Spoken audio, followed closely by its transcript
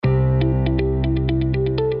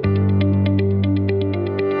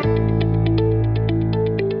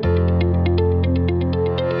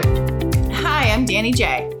Danny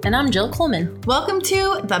J. And I'm Jill Coleman. Welcome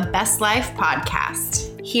to the Best Life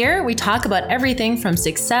Podcast. Here we talk about everything from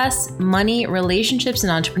success, money, relationships,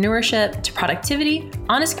 and entrepreneurship to productivity,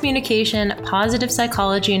 honest communication, positive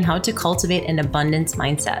psychology, and how to cultivate an abundance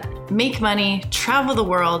mindset. Make money, travel the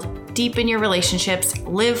world, deepen your relationships,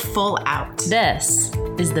 live full out. This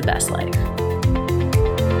is the best life.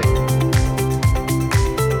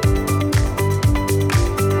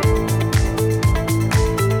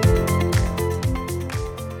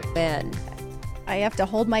 I have to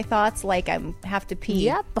hold my thoughts like I have to pee.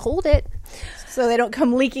 Yep, hold it. So they don't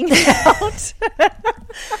come leaking out.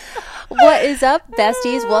 What is up,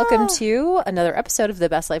 besties? Welcome to another episode of the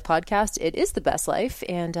Best Life Podcast. It is the best life,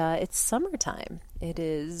 and it's summertime. It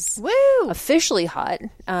is officially hot.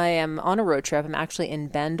 I am on a road trip. I'm actually in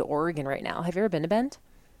Bend, Oregon right now. Have you ever been to Bend?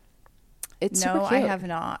 It's super cute. No, I have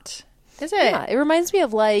not. Is it? Yeah, it reminds me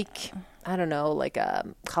of like... I don't know, like a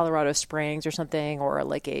Colorado Springs or something, or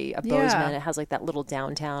like a Bozeman. It has like that little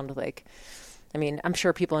downtown with like, I mean, I'm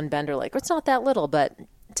sure people in Bend are like, it's not that little, but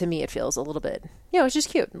to me it feels a little bit, it's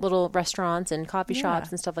just cute. Little restaurants and coffee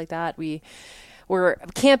shops and stuff like that. We were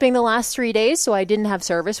camping the last 3 days, so I didn't have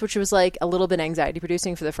service, which was like a little bit anxiety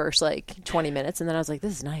producing for the first like 20 minutes. And then I was like,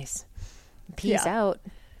 this is nice. Peace out.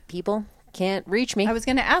 People can't reach me. I was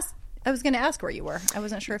going to ask where you were. I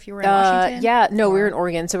wasn't sure if you were in Washington. We were in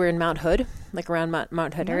Oregon. So we were in Mount Hood, like around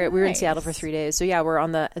Mount Hood area. We were in Seattle for 3 days. So yeah, we're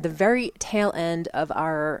on the very tail end of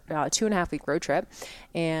our 2.5 week road trip,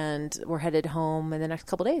 and we're headed home in the next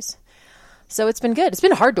couple days. So it's been good. It's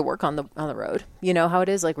been hard to work on the road. You know how it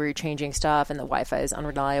is, like where you're changing stuff and the Wi-Fi is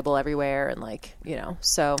unreliable everywhere, and like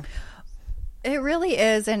so. It really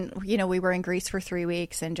is. And we were in Greece for 3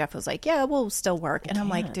 weeks, and Jeff was like, "Yeah, we'll still work." And I'm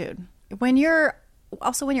like, "Dude, when you're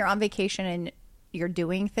on vacation and you're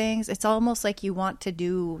doing things, it's almost like you want to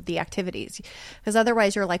do the activities, because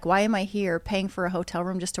otherwise you're like, why am I here paying for a hotel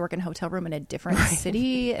room just to work in a hotel room in a different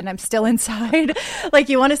city and I'm still inside?" Like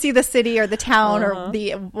you want to see the city or the town or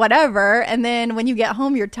the whatever, and then when you get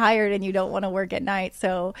home you're tired and you don't want to work at night.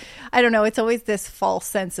 So I don't know, it's always this false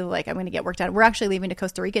sense of like, I'm going to get work done. We're actually leaving to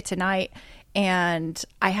Costa Rica tonight, and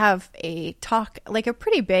I have a talk, like a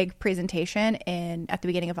pretty big presentation at the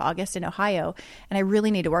beginning of August in Ohio, and I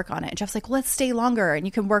really need to work on it. And Jeff's like, let's stay longer and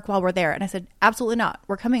you can work while we're there. And I said, absolutely not.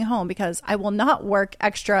 We're coming home because I will not work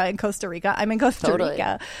extra in Costa Rica. I'm in Costa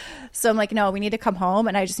Rica. So I'm like, no, we need to come home,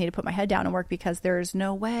 and I just need to put my head down and work, because there's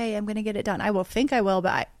no way I'm going to get it done. I will think I will,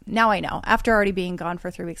 but now I know. After already being gone for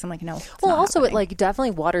 3 weeks, I'm like, no. Well, also happening. It like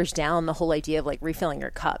definitely waters down the whole idea of like refilling your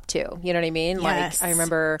cup too. You know what I mean? Yes. Like I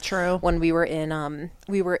remember when we were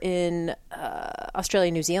in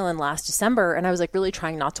Australia, New Zealand last December, and I was like really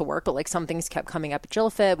trying not to work, but like some things kept coming up at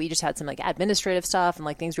JillFit. We just had some like administrative stuff and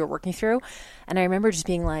like things we were working through, and I remember just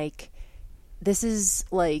being like, this is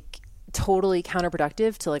like totally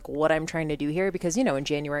counterproductive to like what I'm trying to do here, because in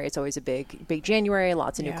January it's always a big January,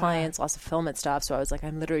 lots of new clients, lots of fulfillment stuff. So I was like,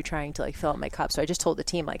 I'm literally trying to like fill up my cup. So I just told the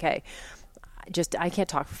team like, hey, I can't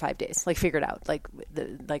talk for 5 days. Like figure it out. Like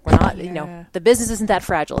we're not, the business isn't that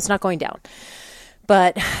fragile. It's not going down.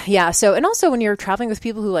 But yeah, so, and also when you're traveling with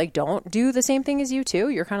people who like don't do the same thing as you too,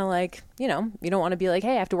 you're kind of like, you don't want to be like,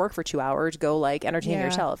 hey, I have to work for 2 hours, go like entertain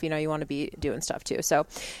yourself. You want to be doing stuff too. So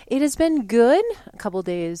it has been good, a couple of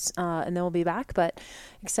days, and then we'll be back, but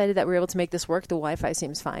excited that we're able to make this work. The Wi-Fi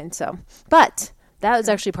seems fine. So, but that was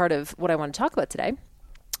actually part of what I want to talk about today.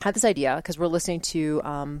 I had this idea because we're listening to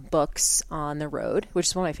books on the road, which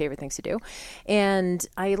is one of my favorite things to do. And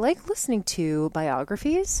I like listening to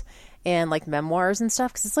biographies and like memoirs and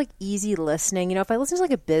stuff, because it's like easy listening. If I listen to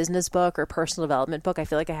like a business book or a personal development book, I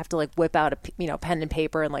feel like I have to like whip out a pen and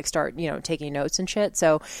paper and like start taking notes and shit.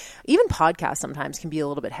 So even podcasts sometimes can be a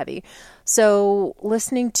little bit heavy. So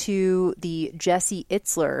listening to the Jesse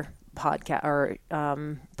Itzler podcast or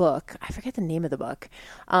book, I forget the name of the book.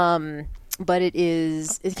 But it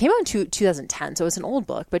came out in 2010, so it's an old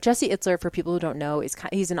book. But Jesse Itzler, for people who don't know,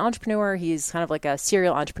 he's an entrepreneur. He's kind of like a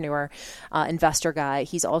serial entrepreneur, investor guy.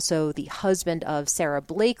 He's also the husband of Sarah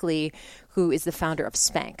Blakely, who is the founder of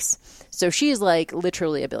Spanx. So she's like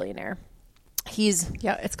literally a billionaire.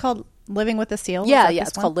 It's called Living with the Seal.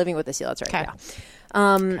 It's called Living with the Seal. That's right. Okay.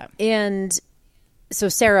 Yeah. And so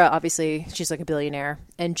Sarah, obviously, she's like a billionaire,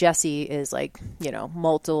 and Jesse is like,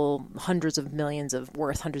 multiple hundreds of millions.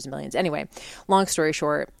 Anyway, long story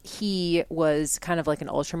short, he was kind of like an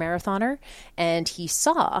ultra marathoner, and he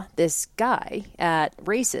saw this guy at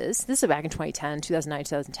races. This is back in 2009,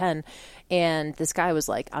 2010. And this guy was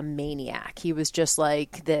like a maniac. He was just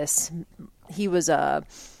like this. He was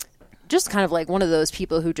just kind of like one of those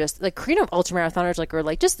people who just like Korean ultramarathoners like are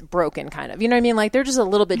like just broken kind of, you know what I mean? Like they're just a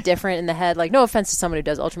little bit different in the head. Like no offense to someone who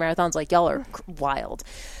does ultramarathons, like y'all are wild.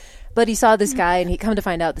 But he saw this guy and he come to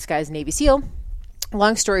find out this guy's a Navy SEAL.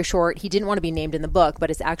 Long story short, he didn't want to be named in the book, but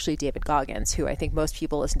it's actually David Goggins, who I think most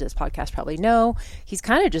people listen to this podcast probably know. He's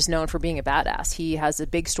kind of just known for being a badass. He has a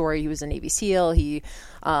big story. He was a Navy SEAL. He,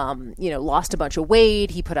 lost a bunch of weight.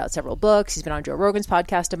 He put out several books. He's been on Joe Rogan's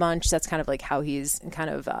podcast a bunch. That's kind of like how he's kind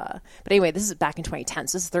of, but anyway, this is back in 2010.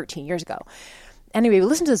 So this is 13 years ago. Anyway, we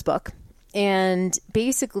listened to this book. And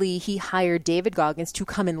basically, he hired David Goggins to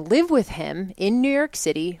come and live with him in New York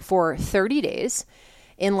City for 30 days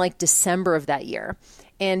in like December of that year.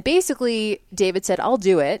 And basically, David said, I'll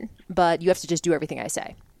do it, but you have to just do everything I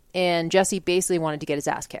say. And Jesse basically wanted to get his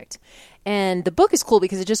ass kicked. And the book is cool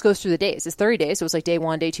because it just goes through the days. It's 30 days. So it's like day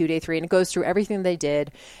 1, day 2, day 3. And it goes through everything they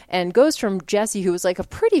did and goes from Jesse, who was like a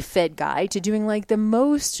pretty fit guy, to doing like the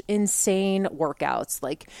most insane workouts,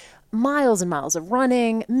 like miles and miles of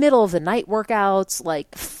running, middle of the night workouts,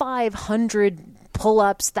 like 500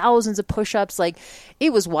 pull-ups, thousands of push-ups. Like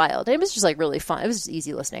it was wild. It was just like really fun. It was just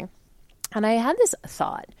easy listening. And I had this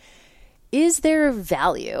thought, is there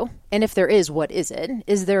value? And if there is, what is it?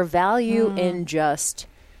 Is there value in just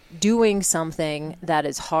doing something that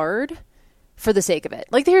is hard for the sake of it?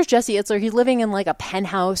 Like here's Jesse Itzler. He's living in like a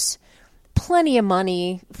penthouse, plenty of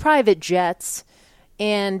money, private jets,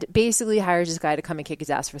 and basically hires this guy to come and kick his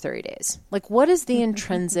ass for 30 days. Like what is the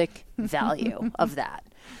intrinsic value of that?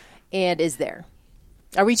 And is there?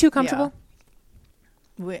 Are we too comfortable?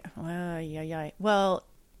 Well,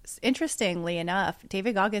 interestingly enough,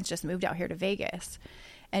 David Goggins just moved out here to Vegas.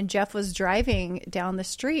 And Jeff was driving down the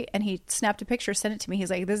street and he snapped a picture, sent it to me. He's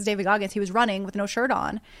like, this is David Goggins. He was running with no shirt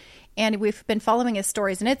on. And we've been following his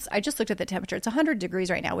stories. And I just looked at the temperature. It's 100 degrees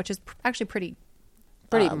right now, which is actually pretty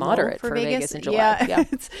moderate for Vegas in July. Yeah.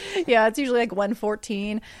 It's usually like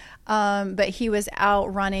 114. But he was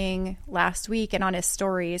out running last week, and on his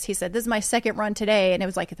stories, he said, this is my second run today. And it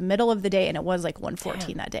was like at the middle of the day, and it was like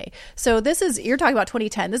 114 that day. So you're talking about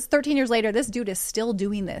 2010. This is 13 years later. This dude is still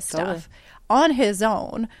doing this stuff on his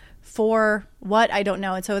own for what? I don't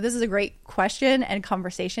know. And so this is a great question and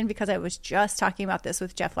conversation because I was just talking about this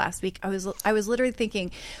with Jeff last week. I was literally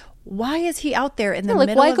thinking, why is he out there in the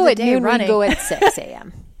middle of the day running? Why go at noon, we go at 6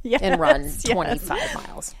 a.m. and run 25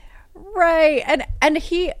 miles? Right. And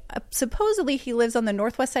he supposedly he lives on the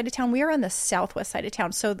northwest side of town. We are on the southwest side of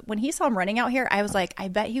town. So when he saw him running out here, I was like, I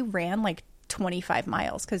bet he ran like 25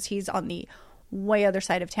 miles because he's on the way other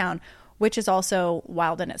side of town, which is also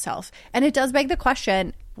wild in itself. And it does beg the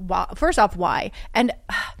question, first off, why? And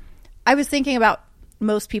I was thinking about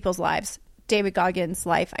most people's lives. David Goggins'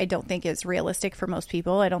 life, I don't think is realistic for most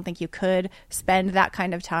people. I don't think you could spend that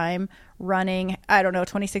kind of time running,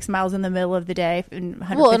 26 miles in the middle of the day. And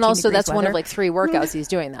also that's weather. One of like 3 workouts he's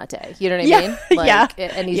doing that day. You know what I mean? Like,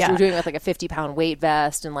 and he's doing with like a 50-pound weight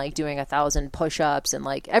vest and like doing 1,000 push-ups and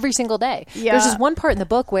like every single day. Yeah. There's this one part in the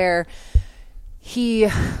book where he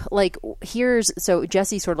like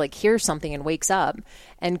Jesse sort of like hears something and wakes up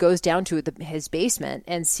and goes down to his basement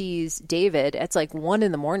and sees David. It's like 1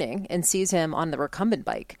 a.m. and sees him on the recumbent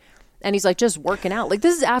bike, and he's like just working out. Like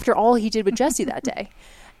this is after all he did with Jesse that day,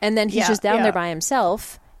 and then he's just down there by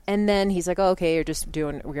himself. And then he's like, "Oh, okay, you're just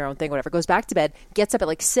doing your own thing, whatever." Goes back to bed, gets up at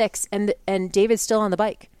like 6, and David's still on the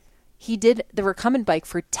bike. He did the recumbent bike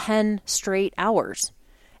for 10 straight hours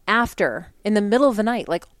after in the middle of the night,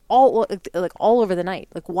 all over the night.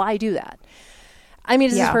 Like, why do that? I mean,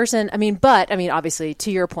 is this person, obviously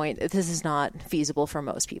to your point, this is not feasible for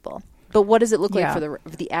most people, but what does it look like for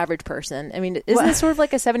the average person? I mean, isn't this sort of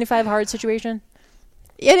like a 75 hard situation?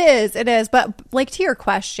 It is. But like to your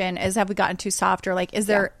question is, have we gotten too soft or like, is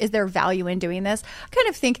there value in doing this? I kind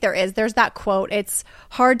of think there is. There's that quote. It's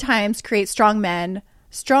hard times create strong men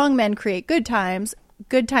create good times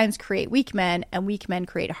create weak men, and weak men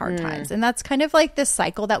create hard times. And that's kind of like this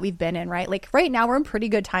cycle that we've been in, right? Like right now we're in pretty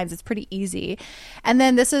good times. It's pretty easy. And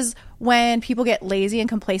then this is when people get lazy and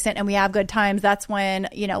complacent and we have good times. That's when,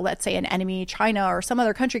 let's say an enemy, China or some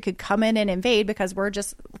other country could come in and invade because we're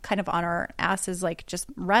just kind of on our asses, like just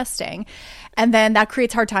resting. And then that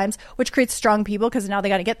creates hard times, which creates strong people because now they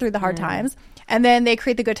got to get through the hard times. And then they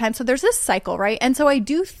create the good times. So there's this cycle, right? And so I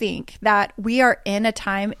do think that we are in a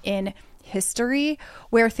time in history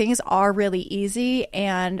where things are really easy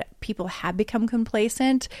and people have become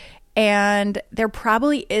complacent, and there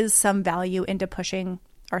probably is some value into pushing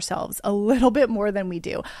ourselves a little bit more than we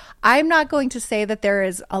do. I'm not going to say that there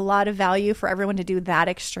is a lot of value for everyone to do that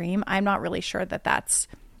extreme. I'm not really sure that that's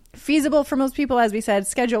feasible for most people. As we said,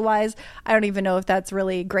 schedule wise, I don't even know if that's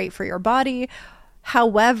really great for your body.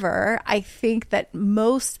 However, I think that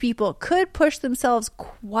most people could push themselves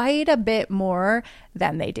quite a bit more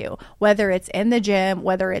than they do, whether it's in the gym,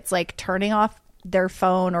 whether it's like turning off their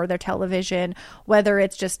phone or their television, whether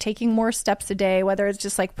it's just taking more steps a day, whether it's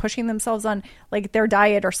just like pushing themselves on like their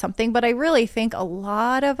diet or something. But I really think a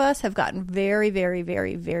lot of us have gotten very, very,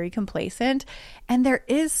 very, very complacent. And there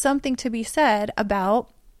is something to be said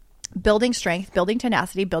about building strength, building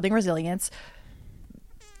tenacity, building resilience,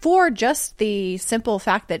 for just the simple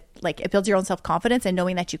fact that like it builds your own self-confidence and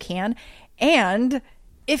knowing that you can. And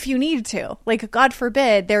if you need to, like, God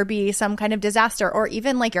forbid there be some kind of disaster, or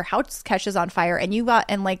even like your house catches on fire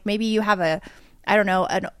and like maybe you have a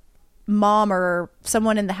mom or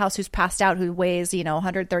someone in the house who's passed out who weighs,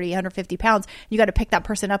 130, 150 pounds. You got to pick that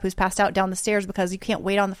person up who's passed out down the stairs because you can't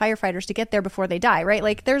wait on the firefighters to get there before they die, right?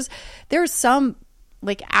 Like there's some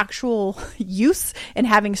like actual use in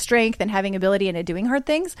having strength and having ability and doing hard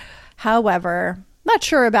things. However, not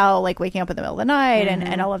sure about like waking up in the middle of the night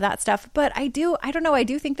and all of that stuff. But I do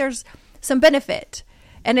think there's some benefit.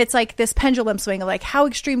 And it's like this pendulum swing of like, how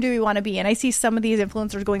extreme do we want to be? And I see some of these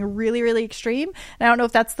influencers going really, really extreme. And I don't know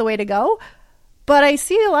if that's the way to go. But I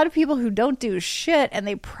see a lot of people who don't do shit, and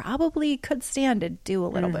they probably could stand to do a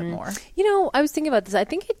little bit more. I was thinking about this. I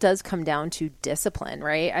think it does come down to discipline,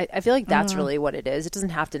 right? I feel like that's really what it is. It doesn't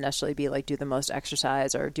have to necessarily be like do the most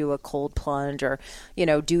exercise or do a cold plunge or,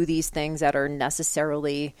 do these things that are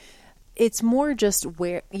necessarily... It's more just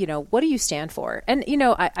where, what do you stand for? And,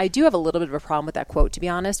 I do have a little bit of a problem with that quote, to be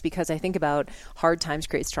honest, because I think about hard times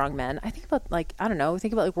create strong men. I think about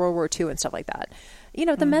think about like World War II and stuff like that.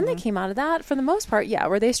 The men that came out of that, for the most part, yeah,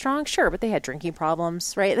 were they strong? Sure, but they had drinking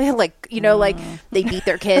problems, right? They had like they beat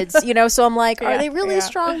their kids, so I'm like, are they really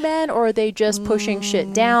strong men, or are they just pushing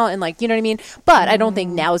shit down and like, you know what I mean? But I don't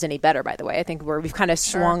think now is any better, by the way. I think we've kind of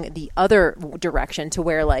swung the other direction to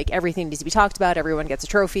where like everything needs to be talked about. Everyone gets a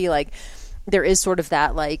trophy. Like there is sort of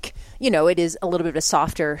that like, it is a little bit of a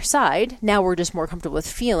softer side. Now we're just more comfortable with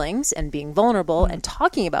feelings and being vulnerable and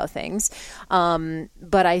talking about things.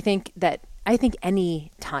 But I think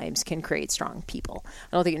any times can create strong people.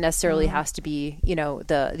 I don't think it necessarily has to be,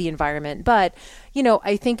 the environment. But,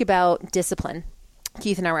 I think about discipline.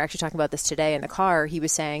 Keith and I were actually talking about this today in the car. He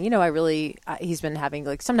was saying, he's been having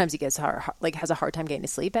like, sometimes he gets has a hard time getting to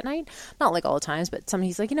sleep at night. Not like all the times, but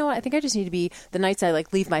he's like, I think I just need to be the nights I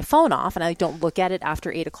like leave my phone off and I don't look at it after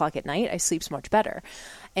 8:00 at night. I sleep so much better.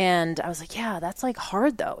 And I was like, yeah, that's like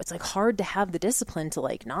hard though. It's like hard to have the discipline to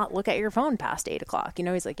like not look at your phone past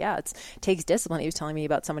 8:00. He's like, yeah, it takes discipline. He was telling me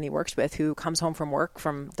about someone he works with who comes home from work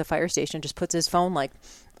from the fire station, just puts his phone like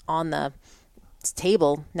on the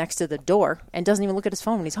table next to the door and doesn't even look at his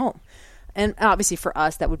phone when he's home. And obviously for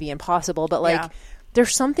us that would be impossible, but like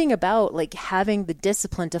there's something about like having the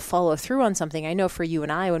discipline to follow through on something. I know for you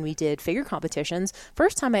and I, when we did figure competitions,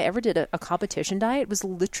 first time I ever did a competition diet was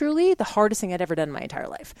literally the hardest thing I'd ever done in my entire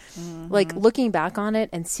life. Like looking back on it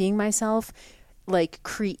and seeing myself like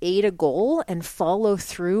create a goal and follow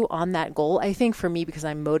through on that goal. I think for me, because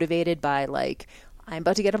I'm motivated by like, I'm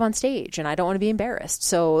about to get up on stage and I don't want to be embarrassed.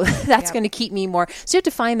 So that's going to keep me more. So you have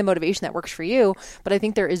to find the motivation that works for you. But I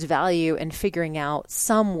think there is value in figuring out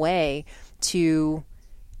some way to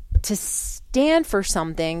stand for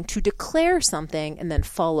something, to declare something, and then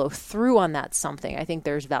follow through on that something. I think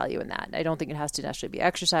there's value in that. I don't think it has to necessarily be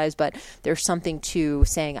exercise, but there's something to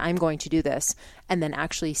saying, I'm going to do this, and then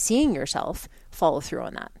actually seeing yourself follow through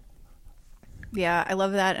on that. Yeah, I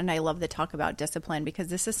love that. And I love the talk about discipline, because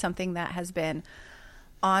this is something that has been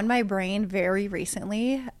on my brain very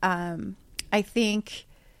recently. I think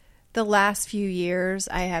the last few years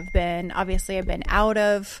I've been out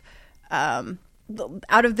of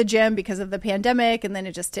the gym because of the pandemic, and then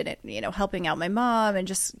it just didn't, helping out my mom, and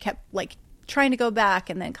just kept like trying to go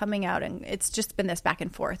back and then coming out, and it's just been this back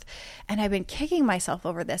and forth. And I've been kicking myself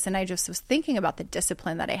over this, and I just was thinking about the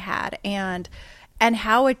discipline that I had and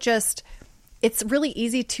how it's really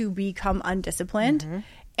easy to become undisciplined.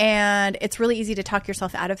 And it's really easy to talk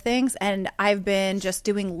yourself out of things. And I've been just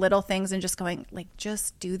doing little things and just going like,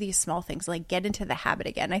 just do these small things, like get into the habit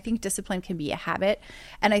again. I think discipline can be a habit.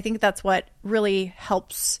 And I think that's what really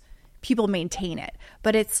helps people maintain it.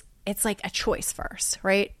 But it's like a choice first,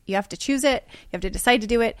 right? You have to choose it. You have to decide to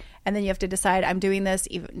do it. And then you have to decide, I'm doing this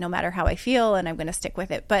even no matter how I feel, and I'm going to stick with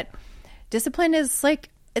it. But discipline is like,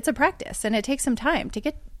 it's a practice, and it takes some time to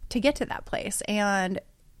get to that place. And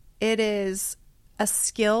it is a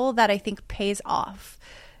skill that I think pays off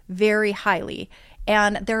very highly.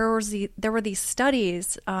 And there were these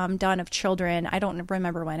studies done of children. I don't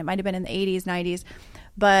remember when. It might have been in the 80s, 90s.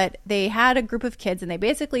 But they had a group of kids and they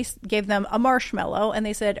basically gave them a marshmallow and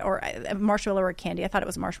they said, or a marshmallow or candy. I thought it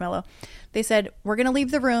was a marshmallow. They said, we're going to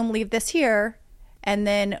leave the room, leave this here. And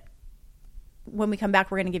then when we come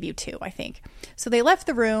back, we're going to give you 2, I think. So they left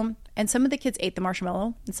the room and some of the kids ate the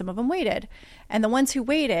marshmallow and some of them waited. And the ones who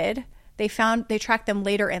waited, they tracked them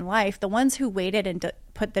later in life. The ones who waited and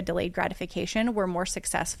put the delayed gratification were more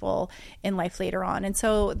successful in life later on. And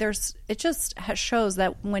so it just shows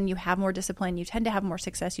that when you have more discipline, you tend to have more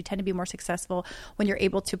success. You tend to be more successful when you're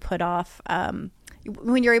able to put off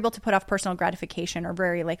personal gratification or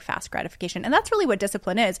very like fast gratification. And that's really what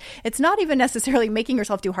discipline is. It's not even necessarily making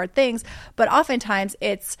yourself do hard things, but oftentimes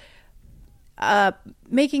it's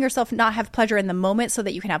making yourself not have pleasure in the moment so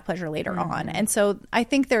that you can have pleasure later on. And so I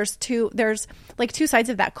think there's like two sides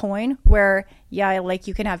of that coin where, yeah, like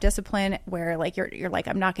you can have discipline where like you're like,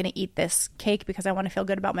 I'm not going to eat this cake because I want to feel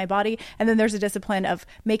good about my body. And then there's a discipline of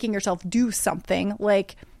making yourself do something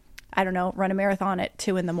like, I don't know, run a marathon at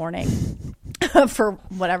 2 a.m. for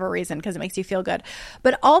whatever reason, because it makes you feel good.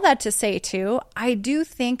 But all that to say too, I do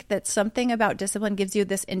think that something about discipline gives you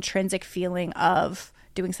this intrinsic feeling of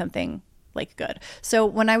doing something like good. So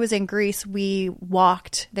when I was in Greece, we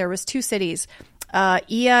walked, there was 2 cities, Ia,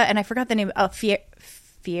 and I forgot the name of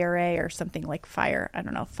Fiere or something like fire. I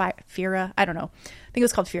don't know. Fira. I don't know. I think it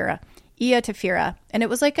was called Fira. Ia to Fira. And it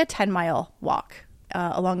was like a 10-mile walk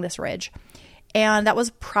along this ridge. And that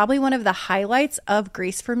was probably one of the highlights of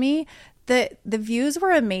Greece for me. The views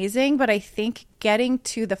were amazing, but I think getting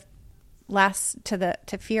to to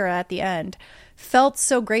Fira at the end felt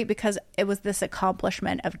so great because it was this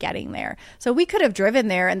accomplishment of getting there. So we could have driven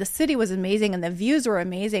there and the city was amazing and the views were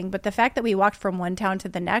amazing, but the fact that we walked from one town to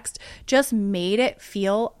the next just made it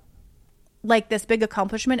feel like this big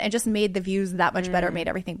accomplishment and just made the views that much better, made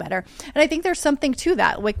everything better. And I think there's something to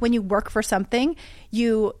that. Like when you work for something,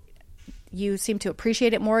 you seem to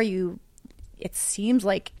appreciate it more. It seems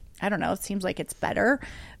like, I don't know, it seems like it's better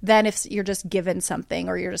than if you're just given something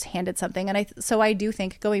or you're just handed something. And so I do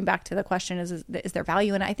think, going back to the question, is there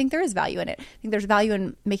value in it? I think there is value in it. I think there's value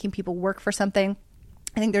in making people work for something.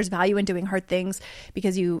 I think there's value in doing hard things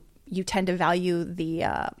because you tend to value the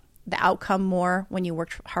outcome more when you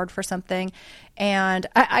work hard for something. And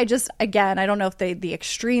I just, again, I don't know if the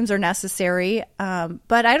extremes are necessary,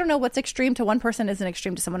 but I don't know what's extreme to one person isn't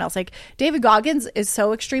extreme to someone else. Like David Goggins is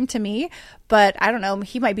so extreme to me, but I don't know,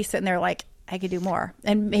 he might be sitting there like, I could do more.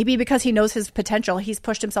 And maybe because he knows his potential, he's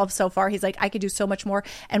pushed himself so far. He's like, I could do so much more,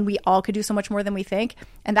 and we all could do so much more than we think.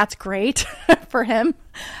 And that's great for him.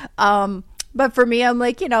 But for me, I'm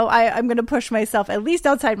like, I'm going to push myself at least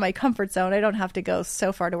outside my comfort zone. I don't have to go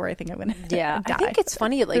so far to where I think I'm going to die. I think it's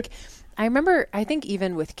funny. Like, I think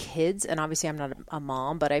even with kids, and obviously I'm not a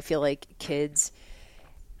mom, but I feel like kids,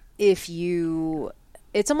 it's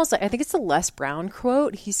almost like, I think it's the Les Brown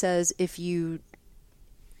quote. He says, if you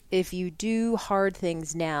do hard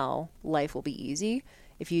things now, life will be easy.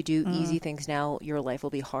 If you do easy things now, your life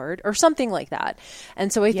will be hard, or something like that.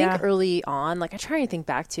 And so I think early on, like I try and think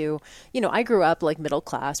back to, I grew up like middle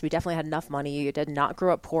class. We definitely had enough money. I did not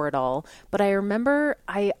grow up poor at all. But I remember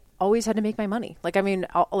I always had to make my money. Like, I mean,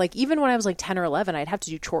 like even when I was like 10 or 11, I'd have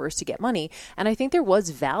to do chores to get money. And I think there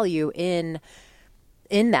was value in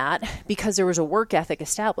that because there was a work ethic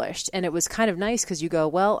established, and it was kind of nice because you go,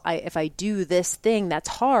 well, if I do this thing that's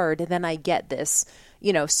hard, then I get this,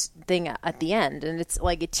 thing at the end. And it's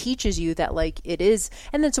like, it teaches you that like it is.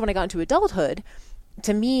 And then so when I got into adulthood,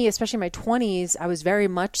 to me, especially in my 20s, I was very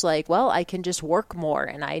much like, well, I can just work more.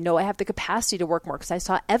 And I know I have the capacity to work more because I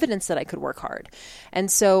saw evidence that I could work hard. And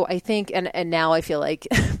so I think, and now I feel like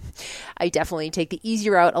I definitely take the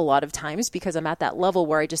easier route a lot of times because I'm at that level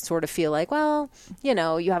where I just sort of feel like, well, you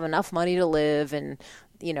have enough money to live, and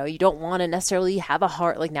you don't want to necessarily have a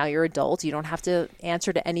heart. Like now you're adult. You don't have to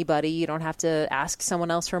answer to anybody. You don't have to ask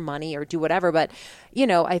someone else for money or do whatever. But,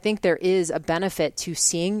 I think there is a benefit to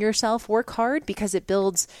seeing yourself work hard because it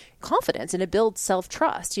builds confidence and it builds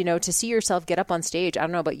self-trust, to see yourself get up on stage. I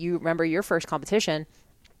don't know, but you remember your first competition.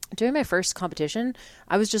 Doing my first competition,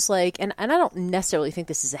 I was just like, and I don't necessarily think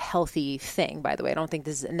this is a healthy thing, by the way. I don't think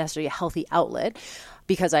this is necessarily a healthy outlet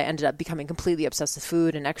because I ended up becoming completely obsessed with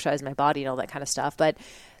food and exercise my body and all that kind of stuff. But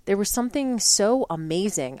there was something so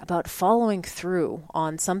amazing about following through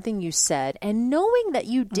on something you said and knowing that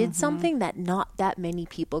you did something that not that many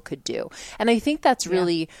people could do. And I think that's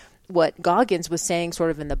really what Goggins was saying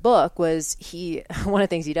sort of in the book was one of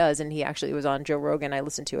the things he does, and he actually was on Joe Rogan. I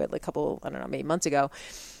listened to it like maybe months ago.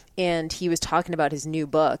 and he was talking about his new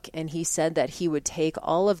book, and he said that he would take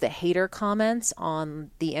all of the hater comments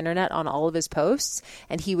on the internet on all of his posts,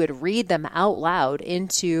 and he would read them out loud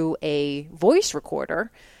into a voice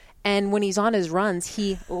recorder. And when he's on his runs,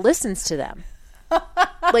 he listens to them.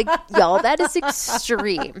 Like, y'all, that is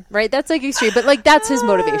extreme, right? That's like extreme, but like that's his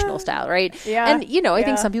motivational style, right? Yeah. And I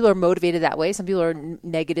think some people are motivated that way. Some people are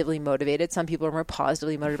negatively motivated. Some people are more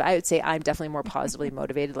positively motivated. I would say I'm definitely more positively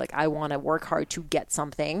motivated. Like, I want to work hard to get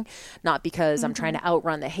something, not because I'm trying to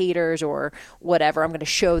outrun the haters or whatever. I'm going to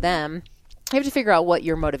show them. You have to figure out what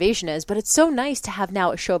your motivation is, but it's so nice to have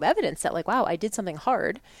now a show of evidence that, like, wow, I did something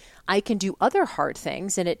hard. I can do other hard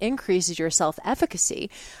things, and it increases your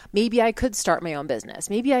self-efficacy. Maybe I could start my own business.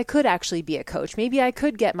 Maybe I could actually be a coach. Maybe I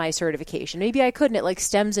could get my certification. Maybe I could. And it like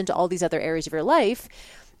stems into all these other areas of your life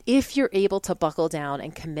if you're able to buckle down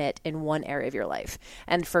and commit in one area of your life.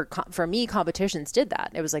 And for me, competitions did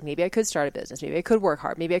that. It was like, maybe I could start a business. Maybe I could work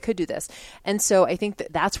hard. Maybe I could do this. And so I think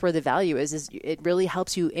that that's where the value is it really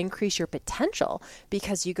helps you increase your potential,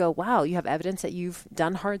 because you go, wow, you have evidence that you've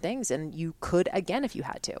done hard things and you could again if you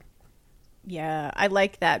had to. Yeah, I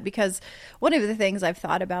like that, because one of the things I've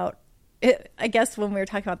thought about, I guess when we were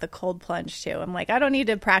talking about the cold plunge too, I'm like, I don't need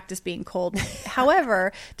to practice being cold.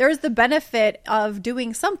 However, there's the benefit of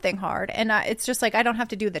doing something hard. And it's just like, I don't have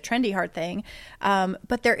to do the trendy hard thing.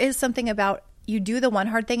 But there is something about, you do the one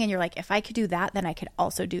hard thing and you're like, if I could do that, then I could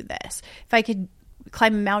also do this. If I could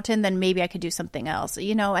climb a mountain, then maybe I could do something else,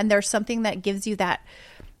 and there's something that gives you that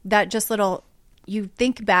just little, you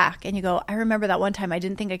think back and you go, I remember that one time I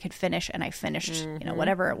didn't think I could finish, and I finished,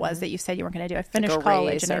 whatever it was that you said you weren't going to do. I finished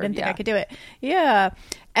college and I didn't think I could do it. Yeah.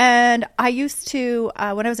 And I used to,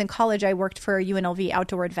 when I was in college, I worked for UNLV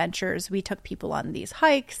Outdoor Adventures. We took people on these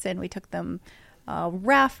hikes and we took them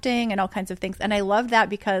rafting and all kinds of things. And I loved that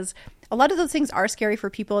because a lot of those things are scary for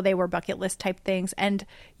people. They were bucket list type things, and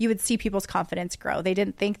you would see people's confidence grow. They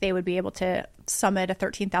didn't think they would be able to summit a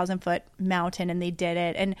 13,000 foot mountain, and they did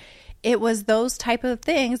it. And it was those type of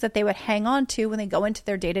things that they would hang on to when they go into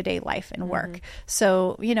their day-to-day life and work.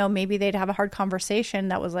 So, maybe they'd have a hard conversation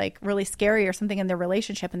that was like really scary or something in their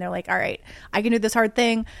relationship. And they're like, all right, I can do this hard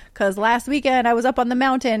thing because last weekend I was up on the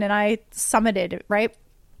mountain and I summited it, right?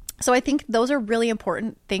 So I think those are really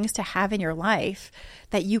important things to have in your life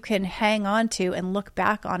that you can hang on to and look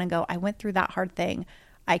back on and go, I went through that hard thing.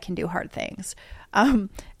 I can do hard things. And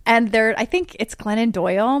I think it's Glennon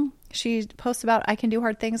Doyle. She posts about I can do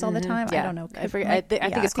hard things all the time. Yeah. I don't know. I think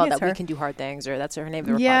it's called that. We Can Do Hard Things, or that's her name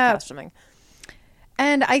of her podcast or something.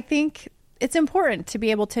 And I think it's important to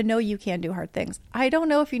be able to know you can do hard things. I don't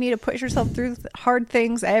know if you need to push yourself through hard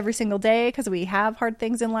things every single day, because we have hard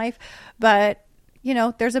things in life, but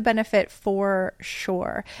there's a benefit for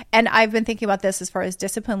sure. And I've been thinking about this as far as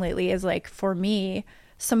discipline lately, is like, for me,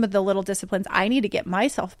 some of the little disciplines I need to get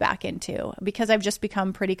myself back into, because I've just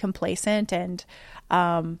become pretty complacent and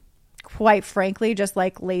quite frankly, just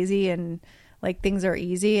like lazy, and like things are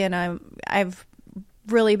easy. And I've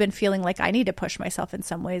really been feeling like I need to push myself in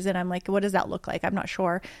some ways. And I'm like, what does that look like? I'm not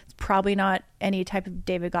sure. It's probably not any type of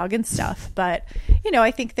David Goggins stuff, but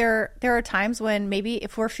I think there are times when maybe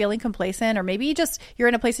if we're feeling complacent, or maybe just you're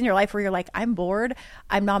in a place in your life where you're like, I'm bored,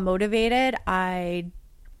 I'm not motivated, I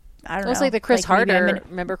don't know. It's like the Chris Harder.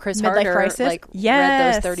 Remember Chris Harder? Crisis?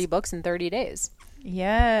 Read those 30 books in 30 days.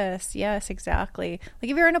 Yes, exactly.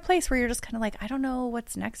 Like if you're in a place where you're just kind of like, I don't know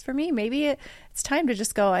what's next for me, maybe it's time to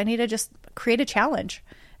just go, I need to just create a challenge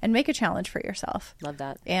and make a challenge for yourself. Love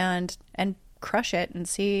that. And crush it and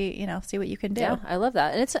see what you can do. Yeah, I love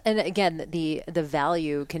that. And again, the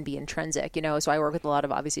value can be intrinsic, so I work with a lot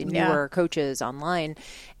of obviously newer coaches online,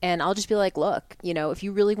 and I'll just be like, look, if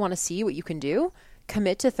you really want to see what you can do,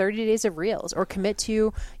 commit to 30 days of reels, or commit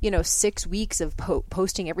to 6 weeks of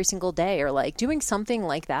posting every single day, or like doing something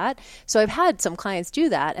like that. So I've had some clients do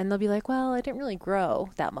that, and they'll be like, well, I didn't really grow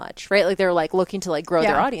that much, right? Like they're like looking to like grow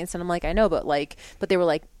their audience, and I'm like, I know, but they were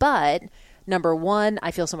like, but number one,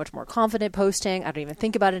 I feel so much more confident posting. I don't even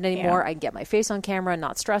think about it anymore. I can get my face on camera and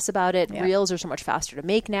not stress about it. Reels are so much faster to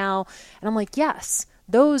make now. And I'm like, yes,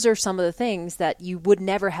 those are some of the things that you would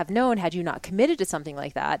never have known had you not committed to something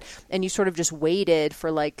like that. And you sort of just waited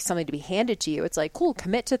for like something to be handed to you. It's like, cool,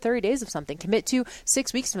 commit to 30 days of something, commit to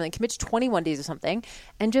 6 weeks of something, commit to 21 days of something,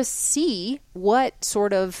 and just see what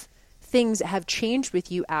sort of things have changed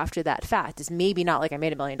with you after that fact. Is maybe not like I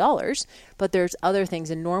made $1 million, but there's other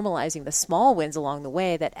things, in normalizing the small wins along the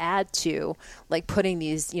way that add to like putting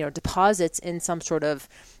these, deposits in some sort of,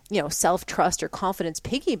 self-trust or confidence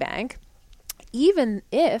piggy bank. Even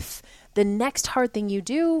if the next hard thing you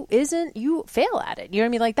do isn't, you fail at it. You know what I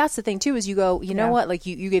mean? Like that's the thing too, is you go, what, like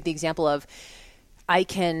you gave the example of I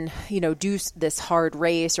can, do this hard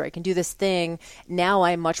race, or I can do this thing. Now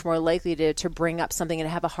I'm much more likely to bring up something and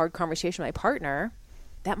have a hard conversation with my partner.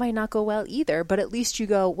 That might not go well either, but at least you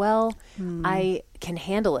go, well, I can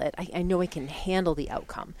handle it. I know I can handle the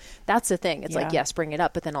outcome. That's the thing. It's like, yes, bring it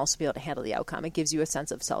up, but then also be able to handle the outcome. It gives you a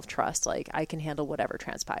sense of self-trust. Like, I can handle whatever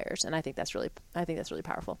transpires. And I think that's really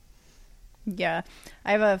powerful. Yeah.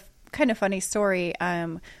 I have a kind of funny story.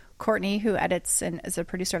 Courtney, who edits and is a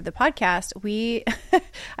producer of the podcast,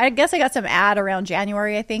 I guess I got some ad around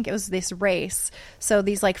January. I think it was this race. So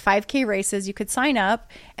these like 5K races, you could sign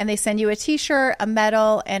up and they send you a t-shirt, a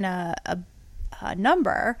medal, and a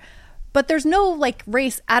number. But there's no like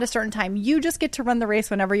race at a certain time. You just get to run the race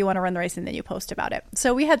whenever you want to run the race, and then you post about it.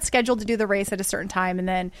 So we had scheduled to do the race at a certain time, and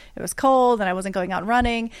then it was cold and I wasn't going out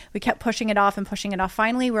running. We kept pushing it off and pushing it off.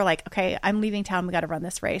 Finally, we're like, okay, I'm leaving town. We got to run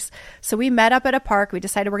this race. So we met up at a park. We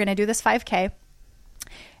decided we're going to do this 5K.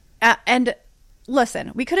 And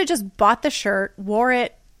listen, we could have just bought the shirt, wore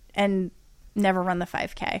it, and never run the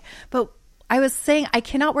 5K. But I was saying, I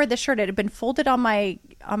cannot wear this shirt. It had been folded on my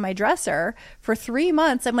dresser for 3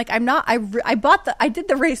 months. I'm like, I did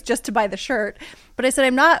the race just to buy the shirt, but I said,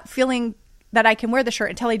 I'm not feeling that I can wear the shirt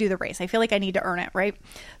until I do the race. I feel like I need to earn it, right?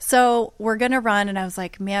 So we're going to run. And I was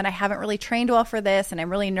like, man, I haven't really trained well for this. And I'm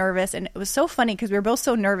really nervous. And it was so funny because we were both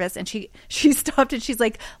so nervous. And she stopped and she's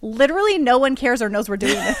like, literally no one cares or knows we're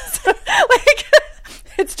doing this. Like,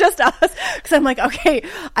 it's just us. Because I'm like, okay,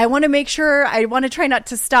 I want to make sure, I want to try not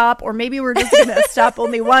to stop, or maybe we're just going to stop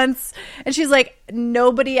only once. And she's like,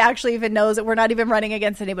 nobody actually even knows that we're not even running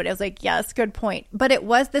against anybody. I was like, yes, good point. But it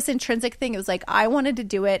was this intrinsic thing. It was like, I wanted to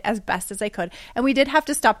do it as best as I could. And we did have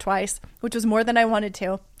to stop twice, which was more than I wanted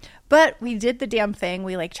to. But we did the damn thing.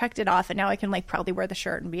 We like checked it off, and now I can like proudly wear the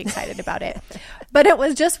shirt and be excited about it. But it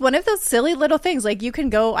was just one of those silly little things. Like, you can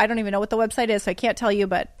go, I don't even know what the website is, so I can't tell you,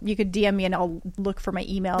 but you could DM me and I'll look for my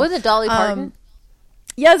email. Was it Dolly Parton?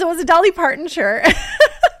 Yes, it was a Dolly Parton shirt.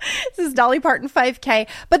 This is Dolly Parton 5K.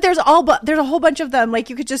 But there's a whole bunch of them. Like,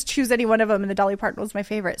 you could just choose any one of them, and the Dolly Parton was my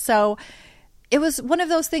favorite. So it was one of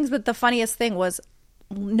those things. But the funniest thing was,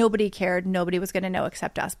 nobody cared. Nobody was going to know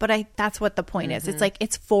except us. But that's what the point is. It's like,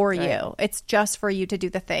 it's for you. It's just for you to do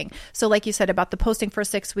the thing. So like you said about the posting for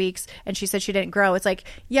 6 weeks, and she said she didn't grow. It's like,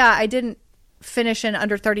 yeah, I didn't finish in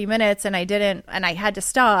under 30 minutes, and I had to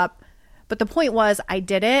stop. But the point was, I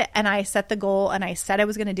did it, and I set the goal, and I said I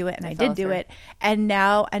was going to do it, and I did do it. And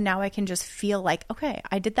now I can just feel like, okay,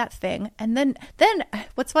 I did that thing. And then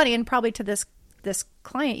what's funny, and probably to this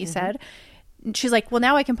client you said, she's like, well,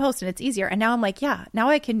 now I can post and it's easier. And now I'm like, yeah, now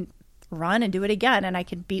I can run and do it again, and I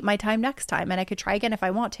can beat my time next time, and I could try again if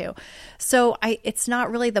I want to. So it's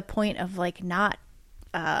not really the point of like not,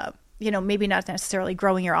 maybe not necessarily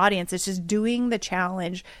growing your audience. It's just doing the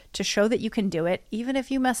challenge to show that you can do it, even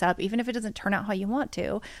if you mess up, even if it doesn't turn out how you want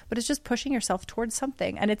to, but it's just pushing yourself towards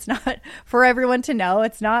something. And it's not for everyone to know.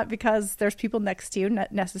 It's not because there's people next to you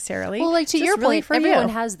necessarily. Well, like to your really point, everyone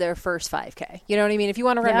has their first 5K. You know what I mean? If you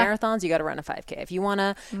want to run marathons, you got to run a 5K. If you want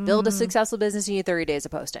to build a successful business, you need 30 days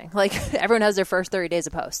of posting. Like, everyone has their first 30 days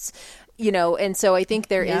of posts, and so I think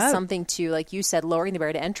there is something to, like you said, lowering the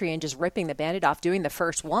barrier to entry and just ripping the Band-Aid off, doing the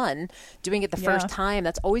first one, doing it the first time.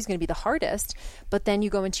 That's always going to be the hardest. But then you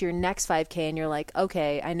go into your next 5K and you're like,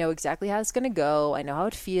 okay, I know exactly how it's going to go. I know how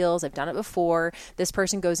it feels. I've done it before. This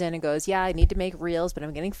person goes in and goes, yeah, I need to make reels, but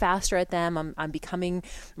I'm getting faster at them. I'm becoming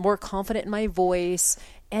more confident in my voice.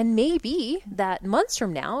 And maybe that months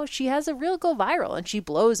from now, she has a reel go viral and she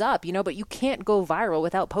blows up, but you can't go viral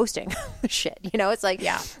without posting shit. It's like,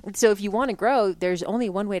 so if you want to grow, there's only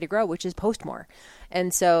one way to grow, which is post more.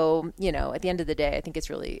 And so, at the end of the day, I think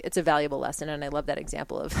it's a valuable lesson. And I love that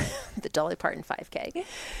example of the Dolly Parton 5K.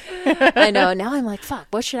 I know. Now I'm like, fuck,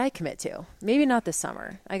 what should I commit to? Maybe not this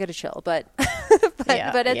summer. I got to chill. But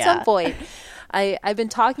at some point, I've been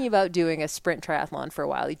talking about doing a sprint triathlon for a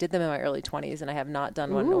while. I did them in my early 20s, and I have not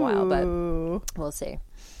done one in a while, but we'll see.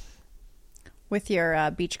 With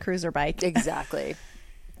your beach cruiser bike. Exactly.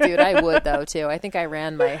 Dude, I would, though, too. I think I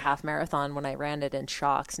ran my half marathon when I ran it in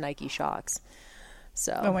Shocks, Nike Shocks.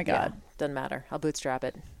 So, oh my God. Doesn't matter. I'll bootstrap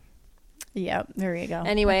it. Yeah, there you go.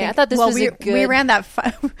 Anyway, I thought this was a good... We ran that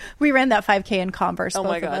 5K in Converse, both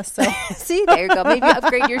of us. So. See, there you go. Maybe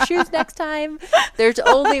upgrade your shoes next time. There's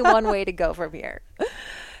only one way to go from here.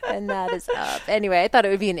 And that is up. Anyway, I thought it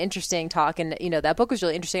would be an interesting talk. And, that book was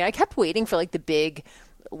really interesting. I kept waiting for like the big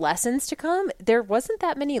lessons to come. There wasn't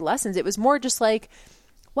that many lessons. It was more just like,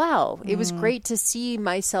 wow, it was great to see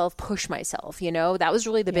myself push myself, you know? That was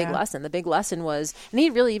really the big lesson. The big lesson was, and he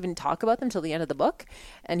didn't really even talk about them till the end of the book.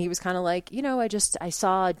 And he was kind of like, you know, I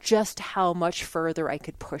saw just how much further I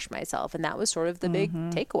could push myself. And that was sort of the big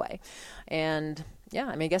takeaway. And yeah,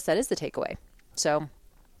 I mean, I guess that is the takeaway. So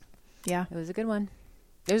Yeah. it was a good one.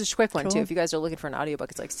 It was a quick one too. If you guys are looking for an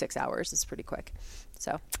audiobook, it's like 6 hours. It's pretty quick.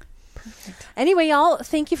 So anyway, y'all,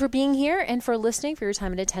 thank you for being here and for listening, for your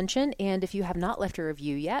time and attention. And if you have not left a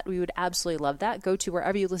review yet, we would absolutely love that. Go to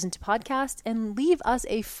wherever you listen to podcasts and leave us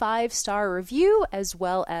a 5-star review, as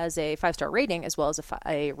well as a 5-star rating, as well as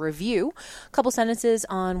a review. A couple sentences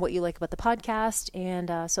on what you like about the podcast,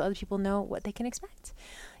 and so other people know what they can expect.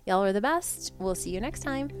 Y'all are the best. We'll see you next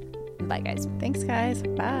time. Bye, guys. Thanks, guys.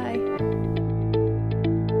 Bye.